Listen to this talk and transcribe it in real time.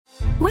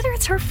Whether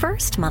it's her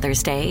first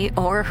Mother's Day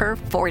or her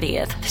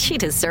 40th, she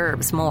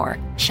deserves more.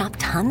 Shop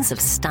tons of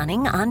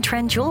stunning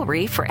on-trend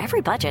jewelry for every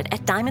budget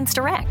at Diamonds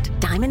Direct.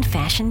 Diamond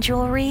fashion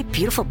jewelry,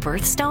 beautiful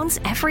birthstones,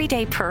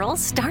 everyday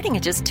pearls starting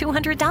at just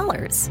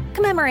 $200.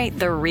 Commemorate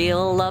the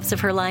real loves of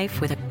her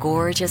life with a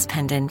gorgeous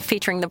pendant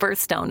featuring the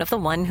birthstone of the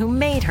one who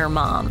made her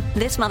mom.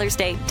 This Mother's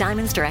Day,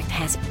 Diamonds Direct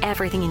has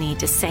everything you need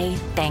to say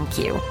thank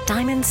you.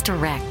 Diamonds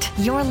Direct.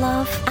 Your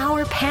love,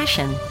 our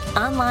passion.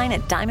 Online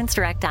at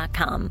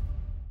diamondsdirect.com.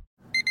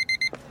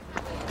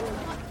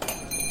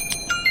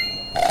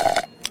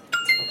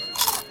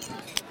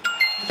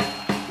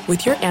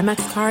 With your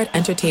Amex card,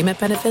 entertainment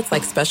benefits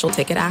like special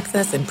ticket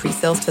access and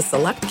pre-sales to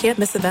select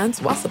can't-miss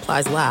events while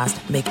supplies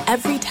last make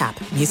every tap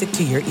music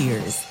to your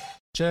ears.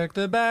 Check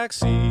the back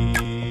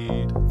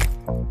seat.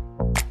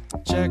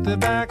 Check the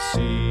back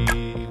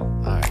seat.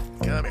 All right,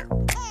 come here.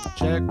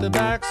 Check the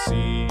back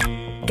seat.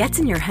 Gets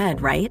in your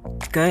head, right?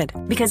 Good.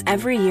 Because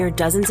every year,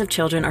 dozens of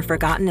children are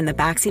forgotten in the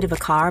backseat of a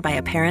car by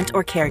a parent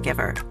or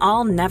caregiver.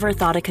 All never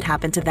thought it could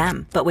happen to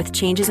them. But with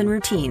changes in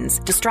routines,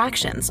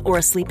 distractions, or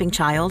a sleeping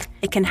child,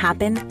 it can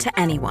happen to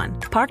anyone.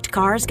 Parked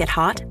cars get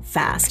hot,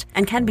 fast,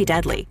 and can be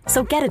deadly.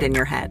 So get it in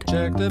your head.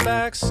 Check the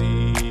back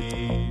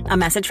seat. A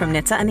message from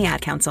NHTSA and the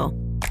Ad Council.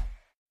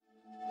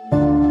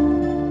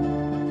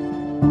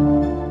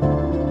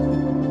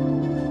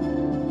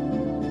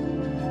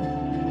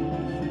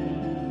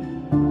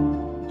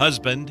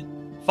 Husband,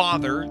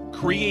 father,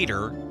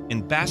 creator,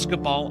 and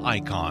basketball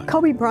icon.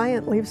 Kobe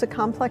Bryant leaves a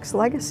complex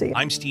legacy.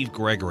 I'm Steve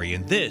Gregory,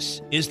 and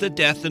this is the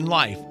death and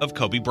life of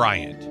Kobe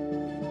Bryant.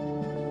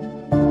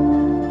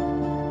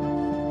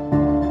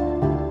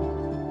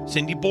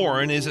 Cindy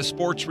Boren is a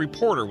sports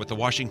reporter with the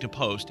Washington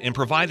Post and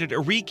provided a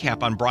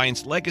recap on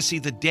Bryant's legacy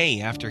the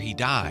day after he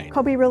died.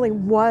 Kobe really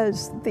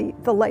was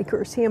the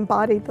Lakers. He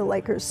embodied the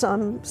Lakers.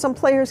 Some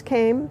players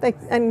came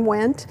and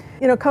went.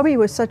 You know, Kobe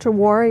was such a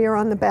warrior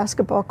on the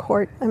basketball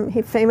court.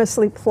 He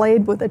famously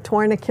played with a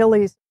torn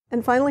Achilles.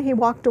 And finally, he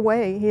walked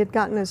away. He had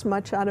gotten as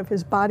much out of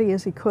his body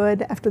as he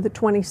could after the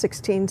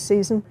 2016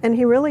 season. And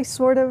he really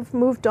sort of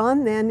moved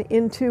on then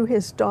into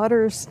his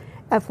daughter's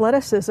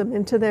athleticism,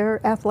 into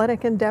their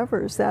athletic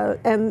endeavors.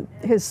 And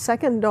his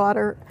second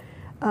daughter,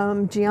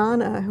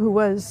 Gianna, who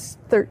was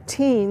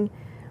 13,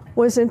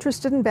 was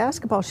interested in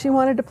basketball. She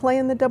wanted to play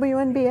in the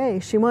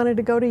WNBA. She wanted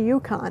to go to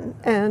UConn.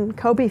 And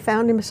Kobe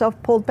found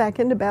himself pulled back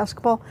into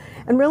basketball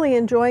and really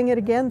enjoying it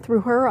again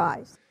through her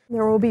eyes.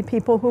 There will be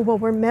people who will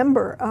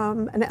remember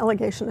an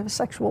allegation of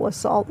sexual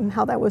assault and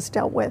how that was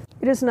dealt with.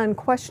 It is an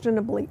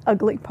unquestionably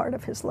ugly part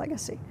of his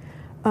legacy.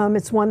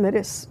 It's one that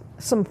is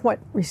somewhat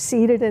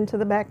receded into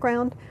the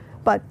background,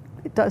 but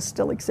it does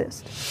still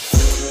exist.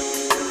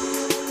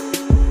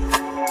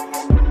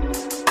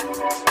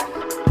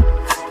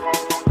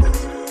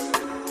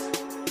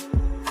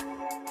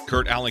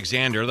 Kurt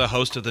Alexander, the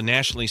host of the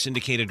nationally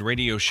syndicated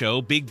radio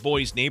show Big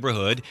Boys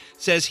Neighborhood,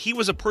 says he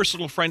was a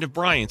personal friend of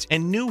Bryant's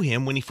and knew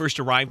him when he first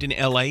arrived in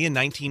L.A. in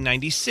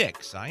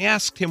 1996. I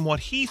asked him what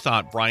he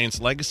thought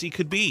Bryant's legacy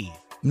could be.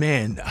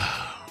 Man,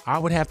 I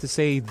would have to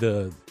say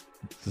the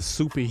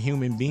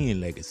superhuman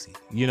being legacy.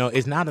 You know,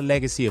 it's not a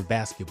legacy of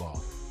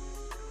basketball.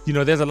 You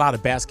know, there's a lot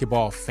of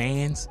basketball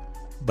fans,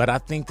 but I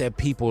think that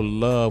people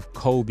love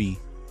Kobe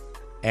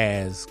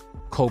as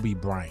Kobe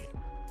Bryant.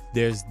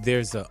 There's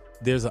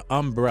an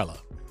umbrella.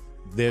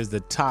 There's the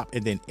top,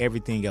 and then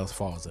everything else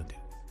falls under.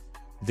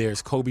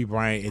 There's Kobe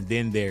Bryant, and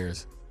then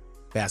there's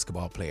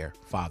basketball player,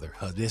 father,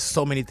 husband. There's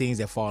so many things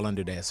that fall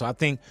under that. So I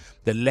think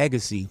the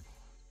legacy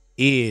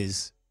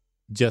is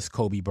just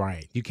Kobe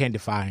Bryant. You can't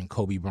define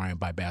Kobe Bryant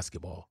by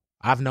basketball.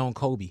 I've known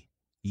Kobe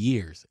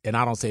years, and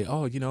I don't say,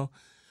 oh, you know,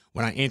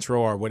 when I intro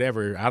or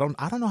whatever, I don't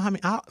know how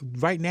many.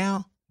 Right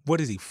now,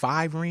 what is he?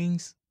 5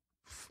 rings?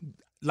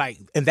 Like,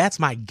 and that's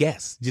my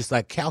guess, just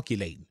like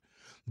calculating.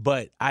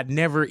 But I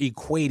never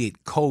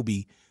equated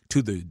Kobe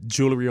to the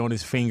jewelry on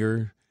his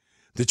finger,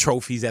 the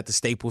trophies at the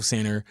Staples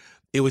Center.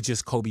 It was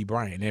just Kobe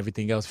Bryant.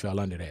 Everything else fell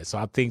under that. So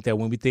I think that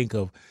when we think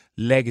of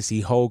legacy,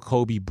 hold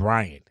Kobe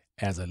Bryant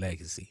as a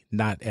legacy,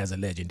 not as a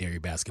legendary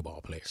basketball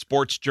player.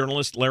 Sports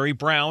journalist Larry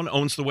Brown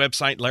owns the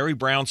website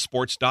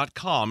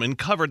LarryBrownSports.com and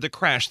covered the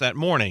crash that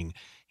morning.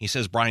 He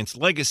says Bryant's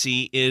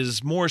legacy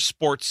is more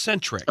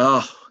sports-centric.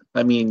 Oh,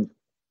 I mean,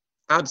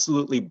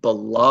 absolutely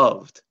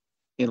beloved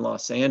in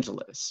Los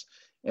Angeles.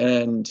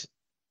 And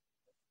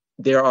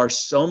there are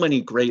so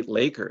many great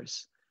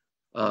Lakers,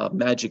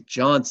 Magic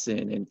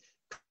Johnson and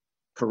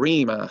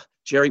Kareem,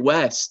 Jerry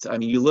West. I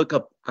mean, you look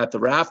up at the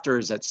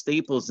rafters at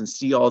Staples and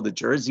see all the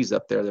jerseys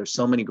up there. There's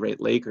so many great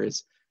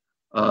Lakers.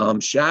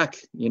 Shaq,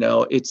 you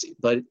know,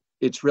 but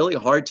it's really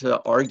hard to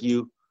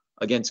argue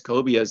against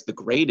Kobe as the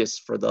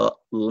greatest for the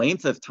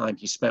length of time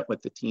he spent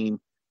with the team,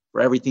 for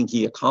everything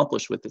he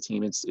accomplished with the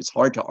team. It's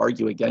hard to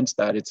argue against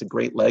that. It's a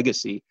great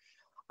legacy.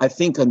 I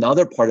think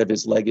another part of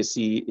his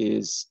legacy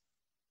is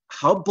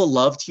how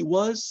beloved he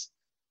was,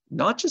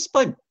 not just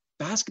by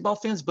basketball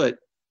fans, but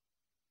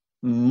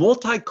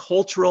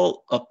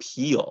multicultural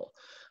appeal.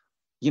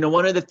 You know,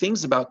 one of the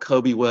things about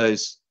Kobe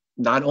was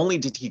not only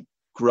did he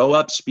grow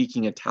up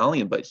speaking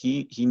Italian, but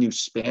he knew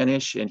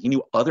Spanish and he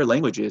knew other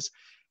languages.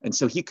 And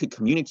so he could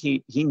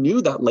communicate. He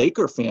knew that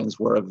Laker fans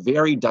were a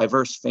very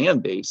diverse fan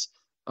base.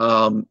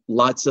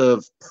 Lots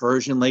of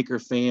Persian Laker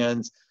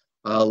fans,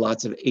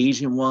 lots of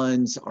Asian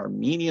ones,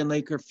 Armenian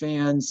Laker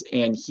fans.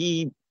 And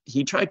he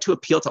tried to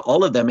appeal to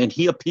all of them, and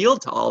he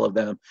appealed to all of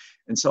them.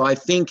 And so I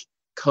think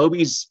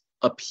Kobe's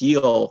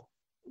appeal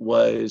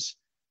was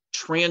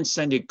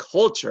transcended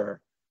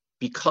culture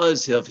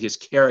because of his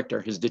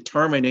character, his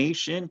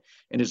determination,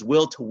 and his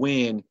will to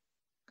win.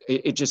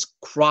 It just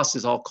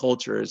crosses all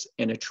cultures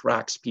and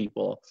attracts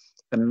people.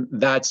 And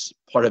that's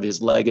part of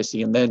his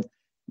legacy. And then,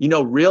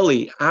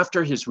 really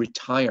after his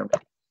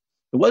retirement,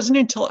 it wasn't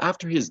until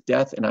after his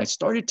death, and I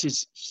started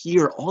to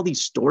hear all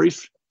these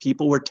stories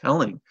people were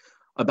telling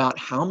about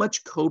how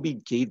much Kobe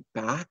gave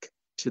back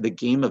to the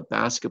game of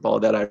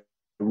basketball, that I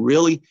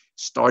really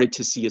started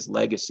to see his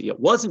legacy. It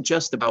wasn't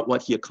just about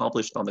what he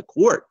accomplished on the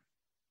court,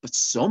 but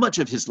so much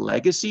of his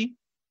legacy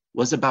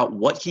was about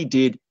what he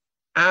did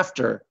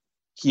after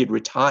he had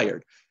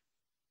retired.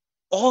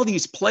 All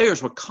these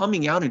players were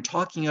coming out and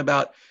talking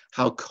about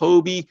how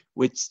Kobe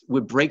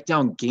would break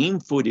down game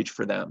footage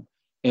for them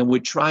and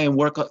would try and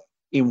work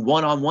in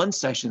one-on-one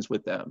sessions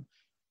with them.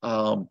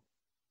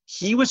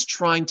 He was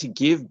trying to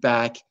give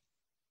back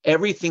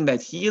everything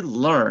that he had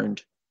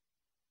learned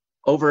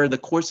over the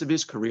course of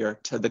his career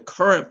to the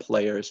current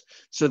players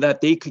so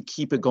that they could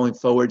keep it going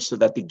forward, so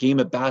that the game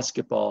of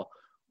basketball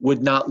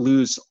would not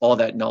lose all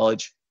that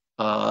knowledge,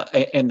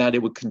 and that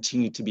it would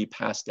continue to be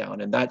passed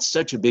down. And that's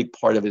such a big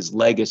part of his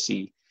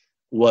legacy,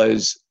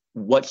 was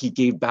what he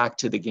gave back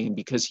to the game,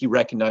 because he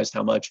recognized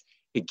how much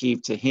it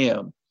gave to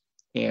him.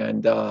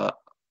 And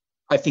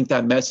I think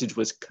that message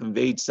was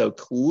conveyed so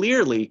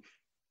clearly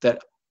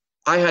that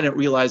I hadn't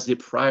realized it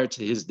prior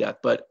to his death.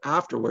 But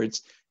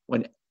afterwards,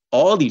 when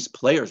all these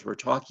players were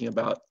talking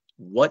about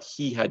what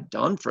he had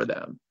done for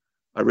them,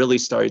 I really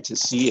started to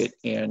see it.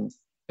 And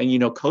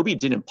Kobe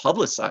didn't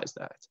publicize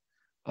that.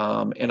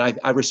 And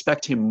I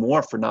respect him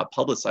more for not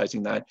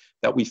publicizing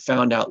that we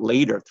found out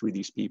later through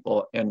these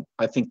people. And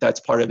I think that's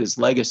part of his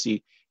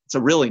legacy. It's a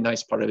really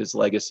nice part of his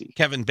legacy.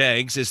 Kevin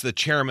Beggs is the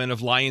chairman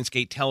of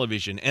Lionsgate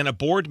Television and a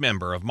board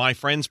member of My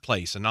Friend's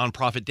Place, a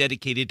nonprofit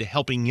dedicated to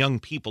helping young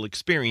people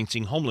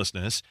experiencing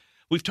homelessness.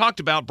 We've talked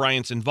about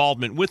Bryant's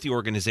involvement with the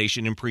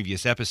organization in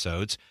previous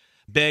episodes.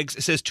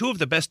 Beggs says two of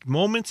the best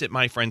moments at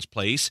My Friend's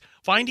Place,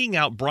 finding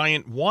out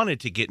Bryant wanted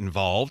to get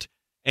involved,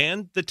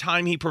 and the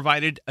time he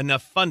provided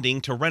enough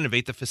funding to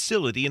renovate the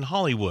facility in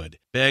Hollywood.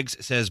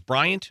 Beggs says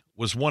Bryant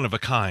was one of a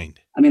kind.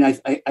 I mean,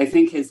 I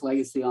think his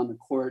legacy on the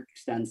court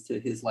extends to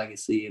his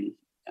legacy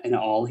in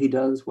all he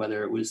does,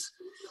 whether it was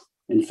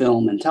in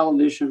film and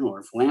television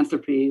or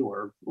philanthropy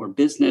or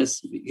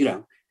business,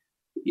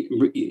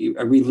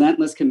 a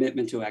relentless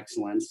commitment to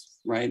excellence,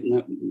 right?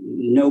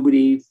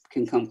 Nobody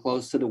can come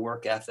close to the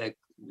work ethic.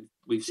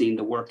 We've seen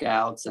the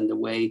workouts and the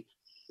way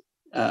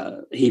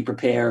he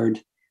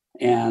prepared,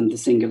 and the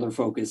singular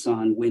focus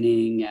on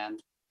winning and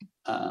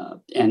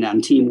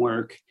on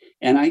teamwork.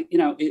 And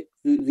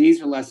these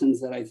are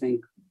lessons that I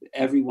think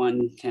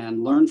everyone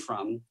can learn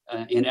from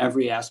in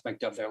every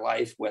aspect of their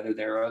life, whether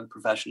they're a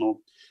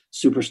professional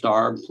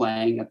superstar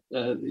playing at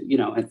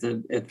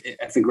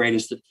the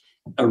greatest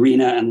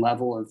arena and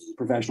level of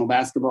professional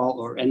basketball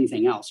or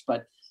anything else.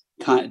 But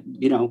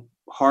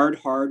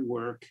hard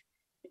work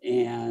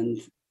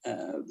and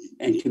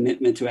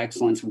commitment to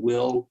excellence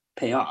will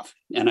pay off.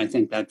 And I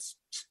think that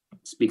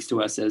speaks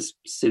to us as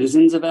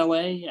citizens of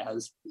LA,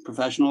 as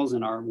professionals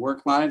in our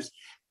work lives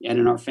and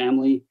in our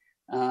family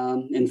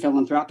and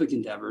philanthropic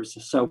endeavors.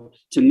 So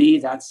to me,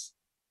 that's,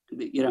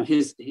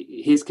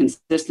 his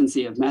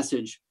consistency of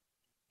message,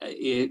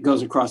 it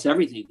goes across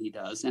everything he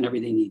does and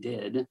everything he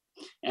did.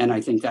 And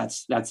I think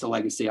that's the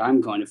legacy I'm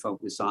going to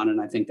focus on.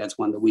 And I think that's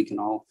one that we can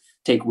all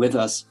take with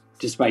us,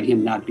 despite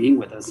him not being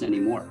with us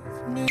anymore.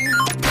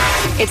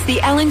 It's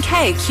the Ellen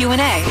K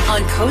Q&A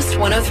on Coast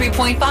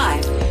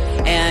 103.5.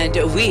 And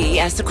we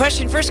ask the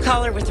question, first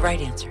caller with the right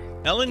answer.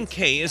 Ellen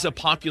K is a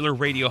popular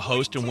radio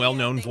host and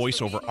well-known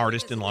voiceover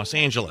artist in Los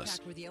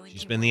Angeles.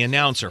 She's been the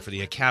announcer for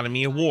the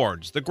Academy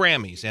Awards, the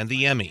Grammys, and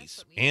the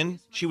Emmys. And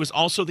she was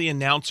also the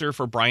announcer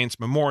for Bryant's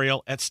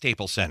memorial at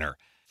Staples Center.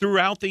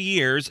 Throughout the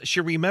years, she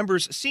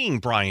remembers seeing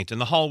Bryant in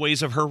the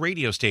hallways of her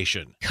radio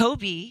station.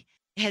 Kobe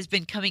has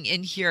been coming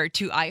in here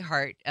to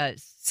iHeart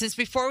since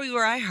before we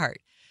were iHeart.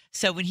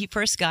 So when he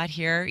first got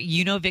here,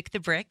 Vic the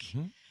Brick,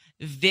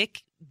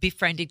 Vic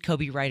befriended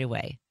Kobe right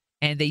away.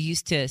 And they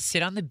used to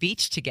sit on the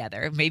beach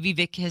together. Maybe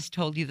Vic has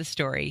told you the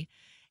story,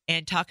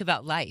 and talk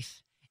about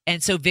life.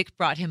 And so Vic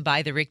brought him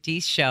by the Rick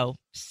Dees show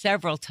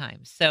several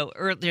times. So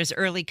there's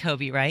early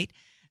Kobe, right?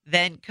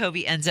 Then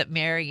Kobe ends up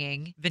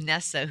marrying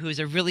Vanessa, who is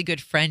a really good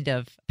friend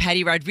of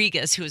Patty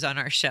Rodriguez, who was on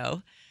our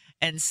show.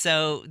 And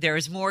so there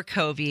was more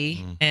Kobe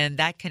and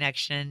that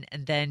connection.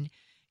 And then,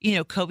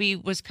 Kobe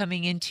was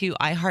coming into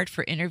iHeart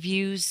for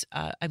interviews.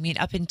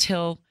 Up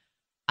until,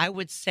 I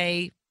would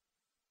say,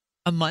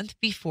 a month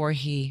before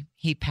he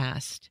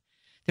passed.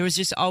 There was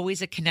just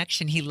always a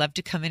connection. He loved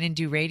to come in and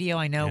do radio.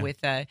 I know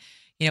with,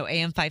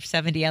 AM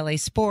 570 LA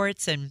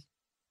Sports. And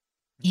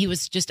he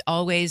was just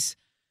always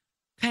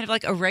kind of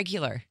like a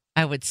regular,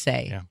 I would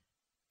say. Yeah.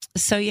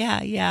 So,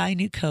 I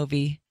knew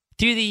Kobe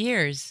through the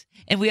years.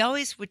 And we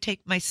always would take,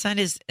 my son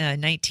is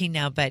 19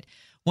 now, but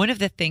one of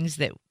the things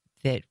that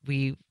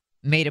we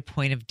made a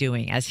point of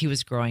doing as he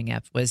was growing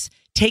up was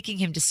taking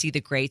him to see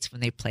the greats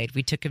when they played.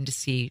 We took him to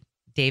see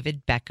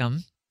David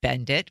Beckham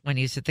Bendit when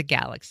he was at the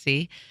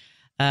Galaxy.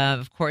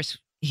 Of course,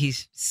 he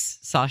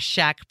saw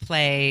Shaq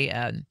play,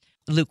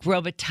 Luke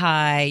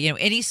Robitaille,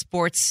 any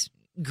sports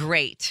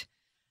great.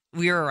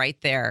 We were right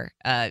there.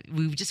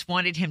 We just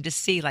wanted him to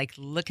see, like,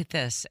 look at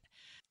this.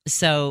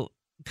 So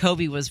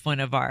Kobe was one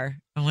of our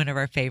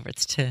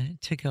favorites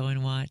to go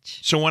and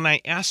watch. So when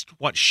I asked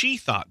what she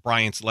thought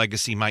Bryant's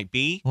legacy might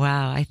be,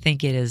 wow, I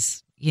think it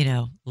is,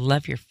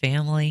 love your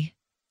family,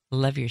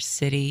 love your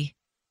city,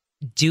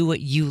 do what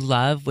you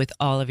love with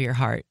all of your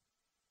heart.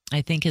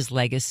 I think his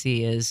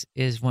legacy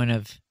is one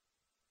of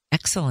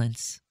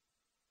excellence.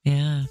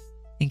 Yeah,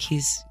 I think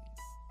he's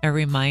a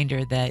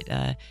reminder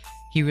that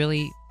he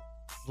really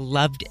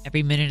loved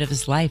every minute of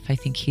his life. I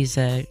think he's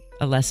a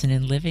lesson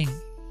in living.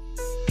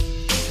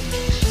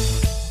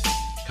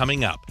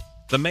 Coming up,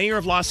 the mayor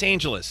of Los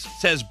Angeles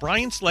says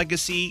Bryant's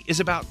legacy is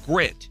about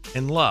grit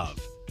and love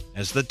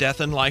as the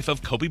death and life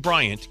of Kobe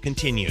Bryant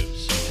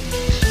continues.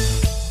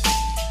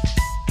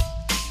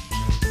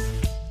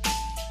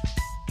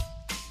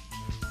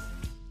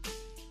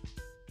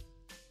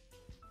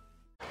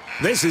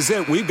 This is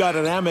it. We've got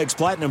an Amex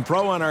Platinum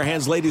Pro on our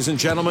hands, ladies and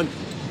gentlemen.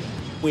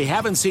 We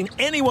haven't seen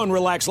anyone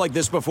relax like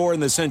this before in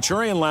the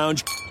Centurion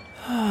Lounge.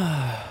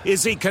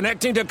 Is he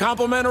connecting to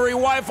complimentary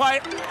Wi-Fi?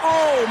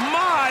 Oh,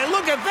 my!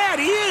 Look at that!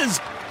 He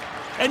is!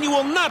 And you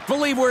will not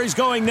believe where he's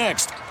going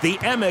next. The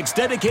Amex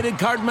dedicated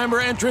card member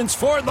entrance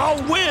for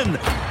the win!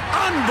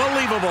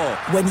 Unbelievable!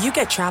 When you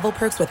get travel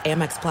perks with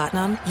Amex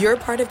Platinum, you're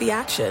part of the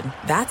action.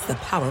 That's the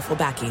powerful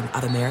backing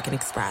of American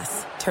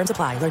Express. Terms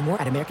apply. Learn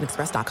more at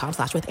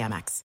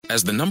americanexpress.com/withAmex.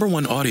 As the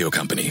 #1 audio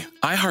company,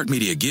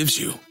 iHeartMedia gives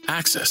you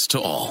access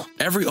to all.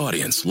 Every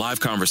audience, live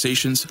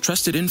conversations,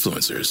 trusted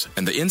influencers,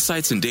 and the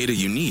insights and data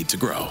you need to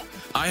grow.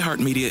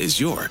 iHeartMedia is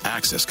your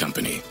access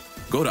company.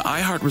 Go to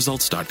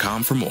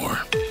iHeartResults.com for more.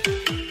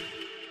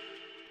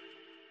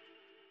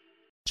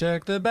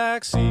 Check the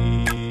back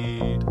seat.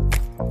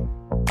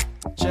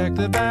 Check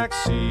the back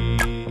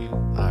seat.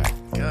 All right,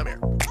 come here.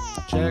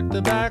 Check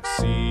the back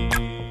seat.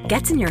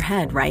 Gets in your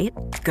head, right?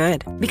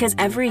 Good. Because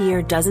every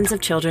year, dozens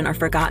of children are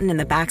forgotten in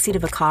the backseat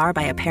of a car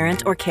by a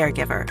parent or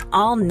caregiver.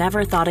 All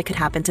never thought it could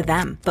happen to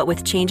them. But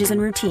with changes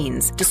in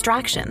routines,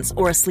 distractions,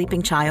 or a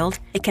sleeping child,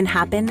 it can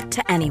happen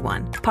to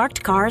anyone.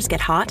 Parked cars get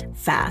hot,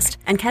 fast,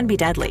 and can be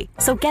deadly.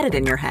 So get it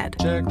in your head.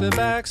 Check the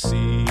back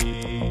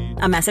seat.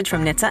 A message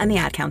from NHTSA and the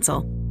Ad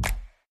Council.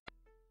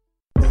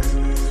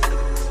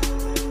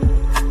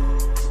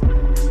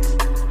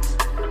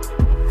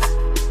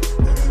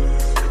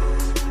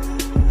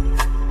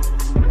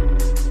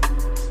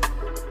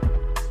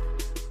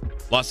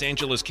 Los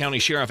Angeles County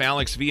Sheriff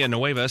Alex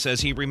Villanueva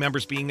says he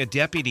remembers being a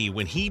deputy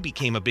when he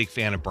became a big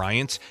fan of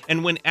Bryant's.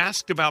 And when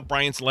asked about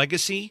Bryant's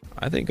legacy,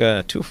 I think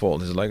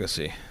twofold his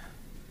legacy.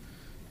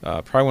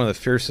 Probably one of the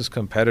fiercest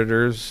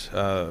competitors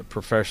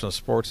professional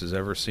sports has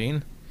ever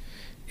seen.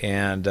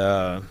 And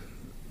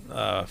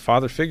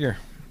father figure.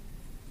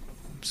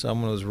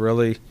 Someone who's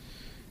really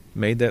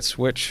made that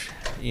switch,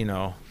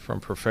 from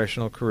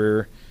professional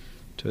career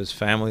to his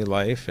family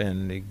life,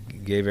 and he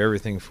gave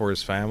everything for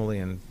his family,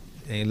 and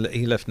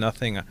he left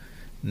nothing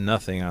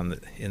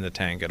in the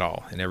tank at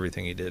all in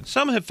everything he did.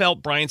 Some have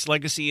felt Bryant's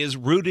legacy is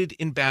rooted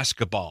in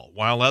basketball,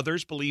 while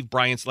others believe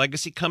Bryant's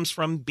legacy comes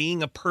from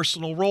being a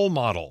personal role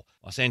model.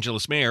 Los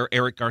Angeles Mayor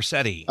Eric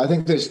Garcetti. I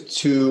think there's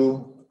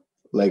two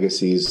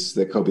legacies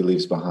that Kobe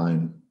leaves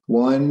behind.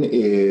 One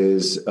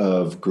is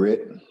of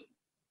grit,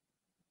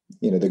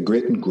 the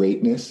grit and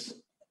greatness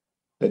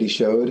that he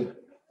showed,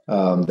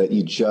 that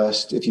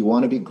if you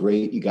want to be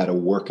great, you got to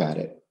work at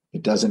it.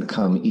 It doesn't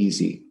come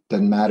easy.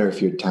 Doesn't matter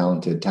if you're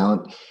talented. A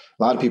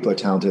lot of people are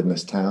talented in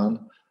this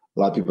town. A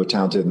lot of people are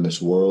talented in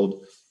this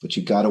world, but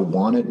you got to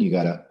want it and you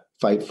got to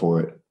fight for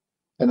it.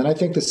 And then I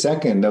think the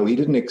second, though he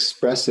didn't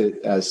express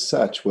it as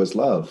such, was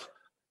love.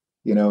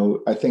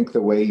 I think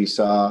the way you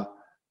saw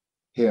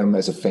him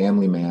as a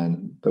family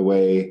man, the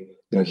way,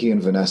 he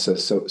and Vanessa,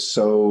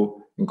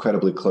 so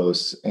incredibly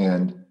close,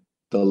 and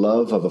the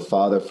love of a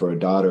father for a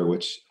daughter,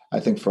 which I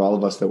think for all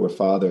of us that were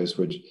fathers,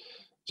 which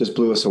just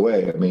blew us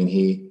away. I mean,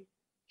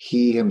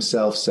 he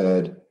himself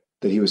said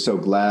that he was so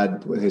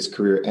glad his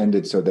career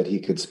ended so that he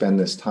could spend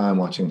this time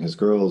watching his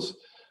girls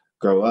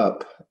grow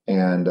up.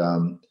 And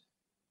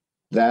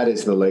that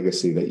is the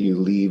legacy that you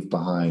leave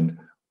behind,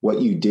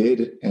 what you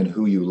did and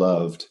who you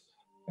loved.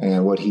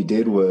 And what he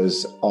did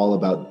was all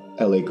about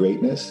LA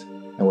greatness,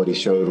 and what he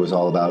showed was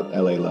all about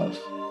LA love.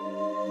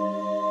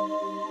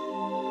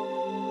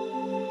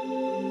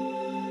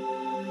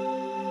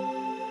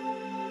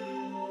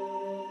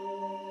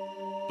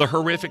 The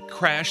horrific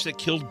crash that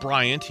killed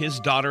Bryant, his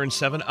daughter, and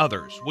 7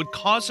 others would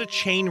cause a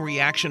chain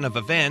reaction of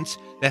events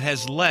that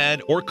has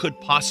led or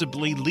could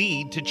possibly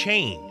lead to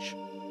change.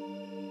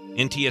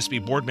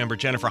 NTSB board member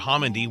Jennifer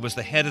Homendy was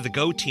the head of the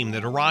GO team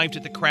that arrived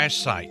at the crash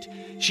site.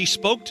 She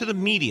spoke to the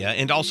media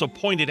and also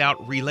pointed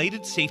out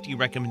related safety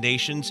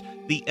recommendations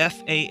the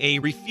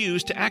FAA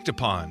refused to act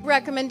upon.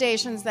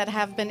 Recommendations that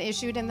have been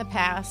issued in the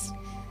past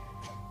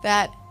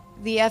that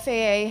the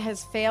FAA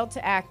has failed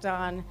to act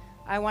on,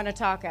 I want to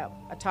talk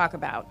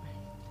about.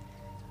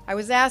 I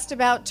was asked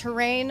about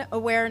Terrain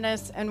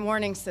Awareness and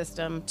Warning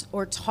System,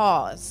 or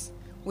TAWS,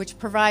 which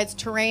provides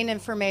terrain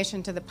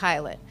information to the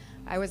pilot.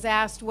 I was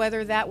asked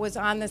whether that was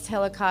on this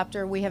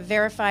helicopter. We have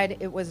verified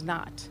it was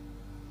not.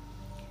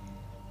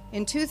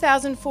 In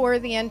 2004,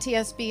 the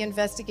NTSB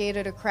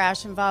investigated a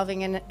crash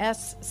involving an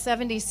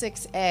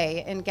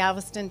S-76A in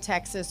Galveston,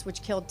 Texas,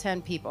 which killed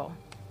 10 people.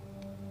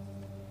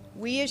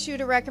 We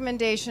issued a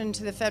recommendation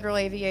to the Federal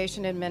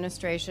Aviation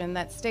Administration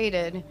that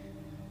stated,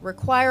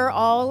 require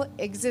all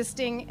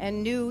existing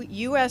and new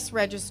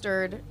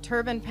U.S.-registered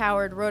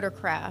turbine-powered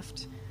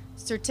rotorcraft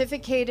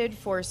certificated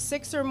for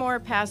 6 or more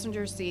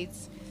passenger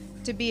seats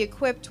to be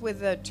equipped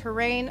with a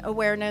terrain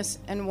awareness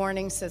and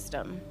warning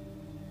system.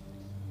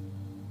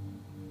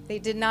 They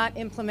did not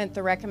implement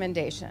the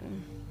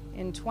recommendation.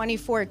 In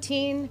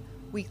 2014,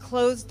 we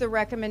closed the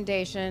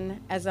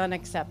recommendation as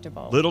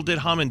unacceptable. Little did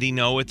Homendy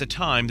know at the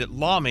time that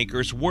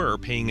lawmakers were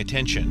paying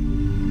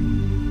attention.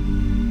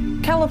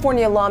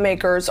 California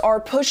lawmakers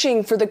are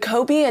pushing for the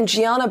Kobe and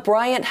Gianna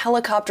Bryant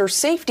Helicopter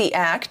Safety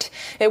Act.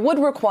 It would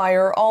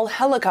require all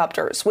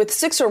helicopters with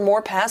 6 or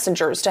more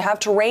passengers to have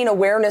terrain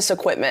awareness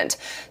equipment.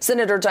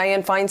 Senator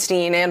Dianne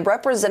Feinstein and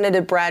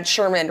Representative Brad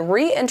Sherman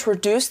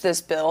reintroduced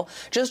this bill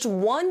just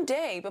one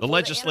day before the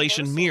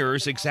legislation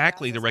mirrors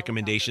exactly the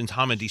recommendations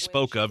Homendy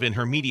spoke of in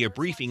her media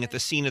briefing at the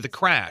scene of the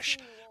crash.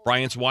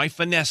 Bryant's wife,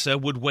 Vanessa,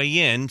 would weigh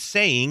in,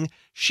 saying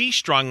she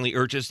strongly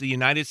urges the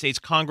United States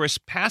Congress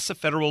pass a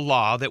federal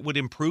law that would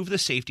improve the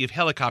safety of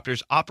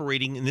helicopters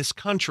operating in this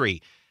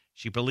country.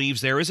 She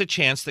believes there is a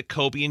chance that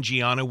Kobe and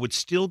Gianna would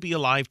still be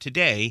alive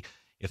today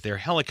if their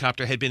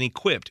helicopter had been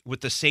equipped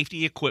with the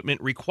safety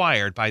equipment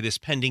required by this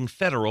pending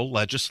federal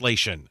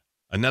legislation.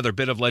 Another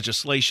bit of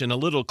legislation a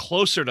little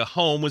closer to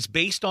home was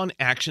based on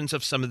actions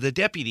of some of the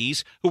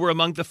deputies who were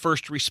among the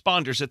first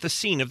responders at the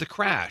scene of the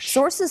crash.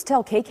 Sources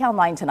tell KCAL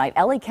 9 tonight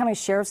LA County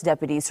Sheriff's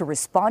deputies who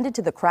responded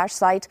to the crash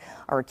site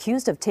are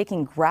accused of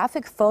taking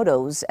graphic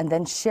photos and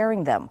then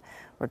sharing them.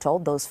 We're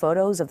told those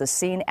photos of the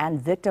scene and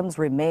victims'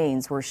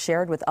 remains were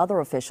shared with other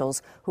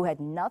officials who had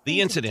nothing. The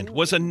incident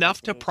was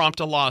enough to prompt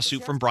a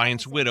lawsuit from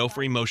Bryant's widow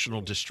for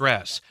emotional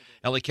distress.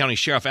 LA County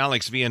Sheriff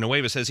Alex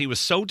Villanueva says he was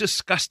so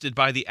disgusted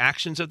by the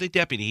actions of the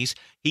deputies,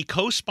 he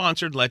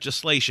co-sponsored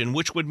legislation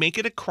which would make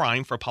it a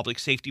crime for public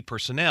safety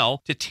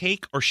personnel to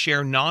take or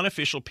share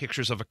non-official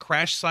pictures of a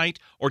crash site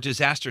or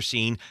disaster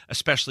scene,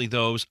 especially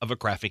those of a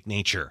graphic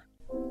nature.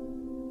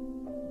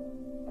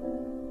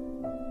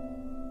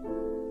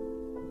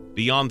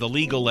 Beyond the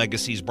legal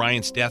legacies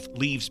Bryant's death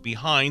leaves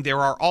behind,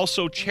 there are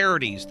also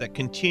charities that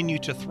continue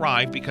to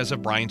thrive because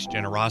of Bryant's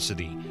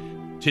generosity.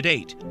 To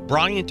date,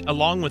 Bryant,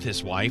 along with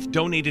his wife,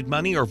 donated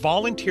money or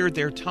volunteered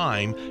their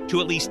time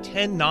to at least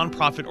 10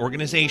 nonprofit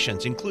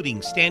organizations,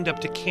 including Stand Up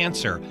to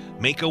Cancer,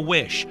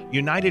 Make-A-Wish,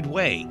 United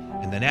Way,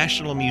 and the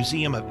National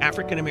Museum of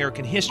African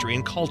American History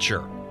and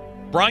Culture.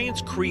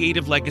 Bryant's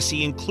creative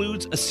legacy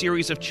includes a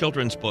series of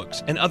children's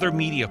books and other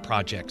media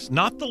projects,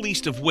 not the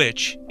least of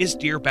which is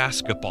Dear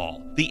Basketball,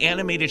 the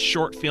animated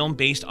short film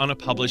based on a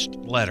published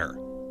letter.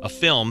 A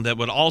film that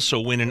would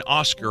also win an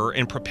Oscar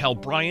and propel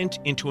Bryant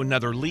into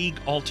another league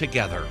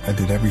altogether. I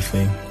did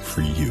everything for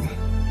you.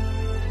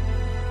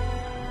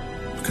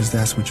 Because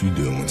that's what you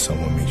do when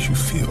someone makes you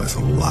feel as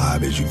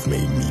alive as you've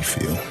made me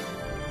feel.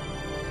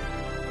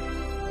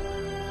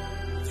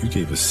 You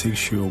gave a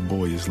 6-year-old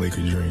boy his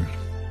Laker dream.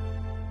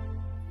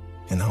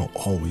 And I'll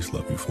always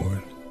love you for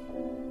it.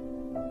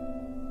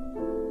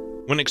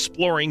 When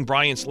exploring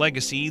Bryant's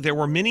legacy, there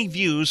were many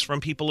views from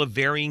people of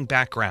varying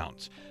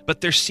backgrounds, but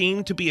there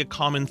seemed to be a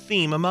common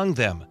theme among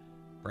them.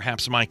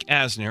 Perhaps Mike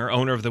Asner,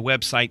 owner of the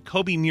website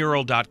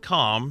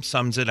KobeMural.com,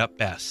 sums it up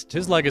best.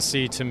 His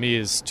legacy to me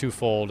is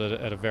twofold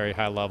at a very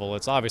high level.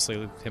 It's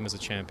obviously him as a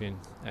champion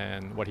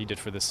and what he did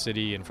for the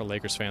city and for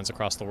Lakers fans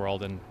across the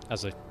world. And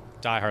as a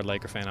diehard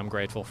Laker fan, I'm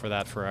grateful for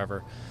that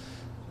forever.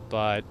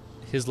 But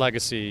his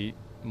legacy,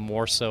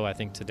 more so I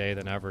think today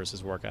than ever, is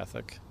his work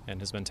ethic and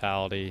his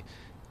mentality.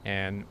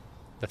 And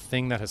the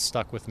thing that has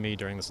stuck with me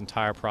during this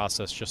entire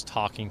process, just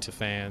talking to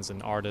fans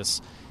and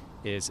artists,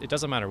 is it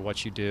doesn't matter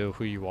what you do,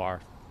 who you are.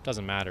 It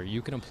doesn't matter.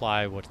 You can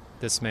apply what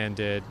this man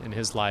did in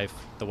his life,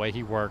 the way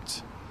he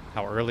worked,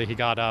 how early he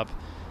got up,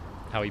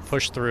 how he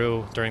pushed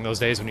through during those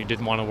days when he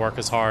didn't want to work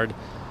as hard.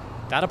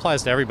 That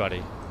applies to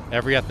everybody,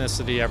 every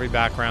ethnicity, every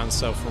background.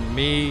 So for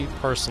me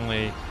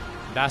personally,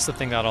 that's the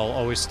thing that'll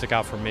always stick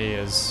out for me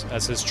as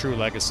his true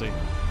legacy.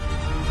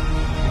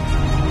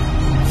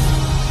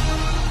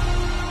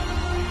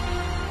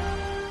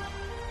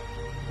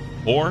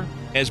 Or,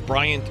 as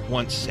Bryant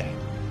once said,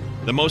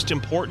 the most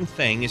important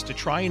thing is to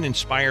try and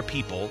inspire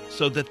people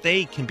so that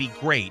they can be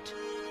great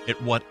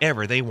at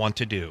whatever they want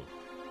to do.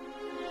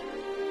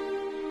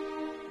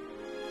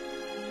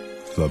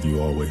 Love you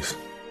always.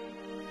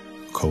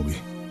 Kobe.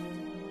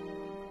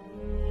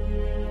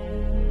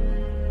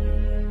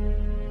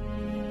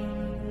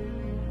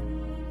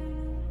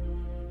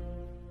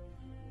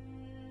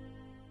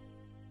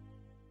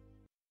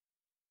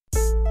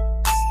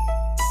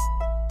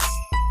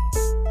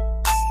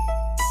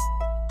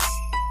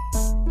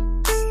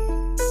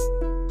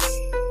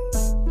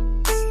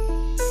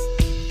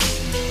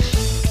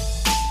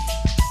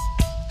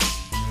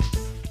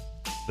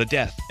 The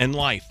Death and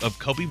Life of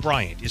Kobe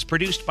Bryant is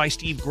produced by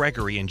Steve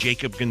Gregory and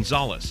Jacob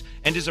Gonzalez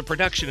and is a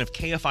production of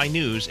KFI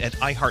News at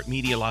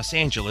iHeartMedia Los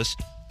Angeles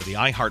for the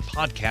iHeart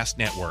Podcast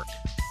Network.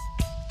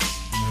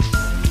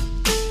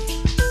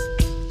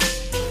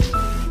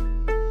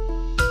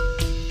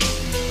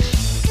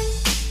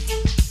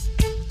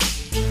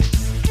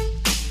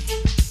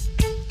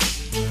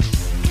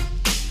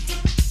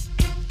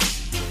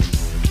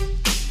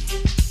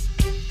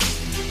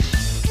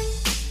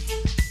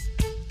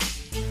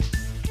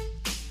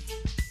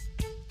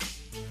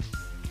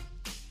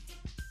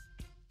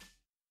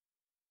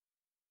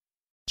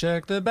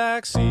 Check the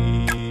back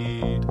seat.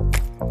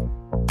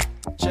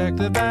 Check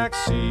the back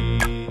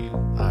seat.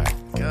 All right,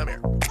 come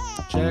here.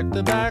 Check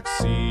the back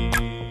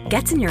seat.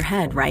 Gets in your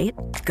head, right?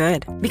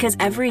 Good. Because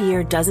every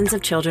year, dozens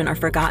of children are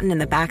forgotten in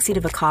the backseat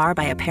of a car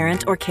by a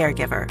parent or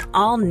caregiver.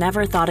 All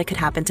never thought it could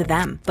happen to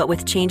them. But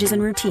with changes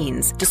in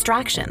routines,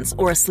 distractions,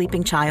 or a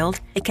sleeping child,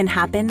 it can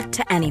happen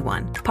to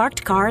anyone.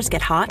 Parked cars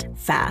get hot,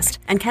 fast,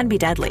 and can be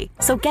deadly.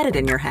 So get it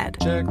in your head.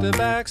 Check the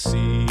back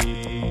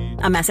seat.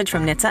 A message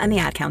from NHTSA and the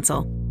Ad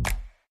Council.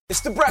 It's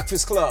The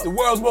Breakfast Club, the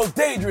world's most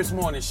dangerous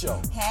morning show.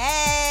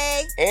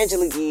 Hey!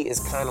 Angela Yee is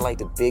kind of like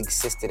the big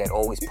sister that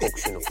always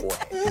pokes you in the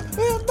forehead.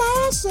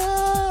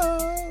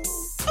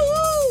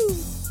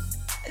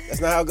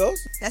 That's not how it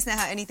goes? That's not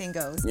how anything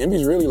goes.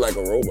 Yemi's really like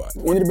a robot.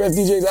 One of the best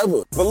DJs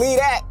ever. Believe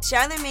that.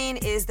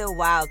 Charlamagne is the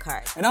wild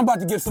card. And I'm about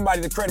to give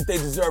somebody the credit they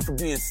deserve for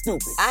being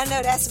stupid. I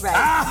know that's right.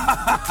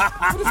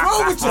 What is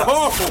wrong with you?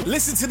 Oh.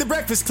 Listen to The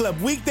Breakfast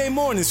Club weekday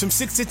mornings from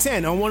 6 to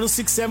 10 on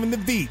 106.7 The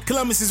Beat.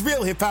 Columbus's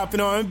real hip-hop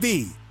and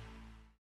R&B.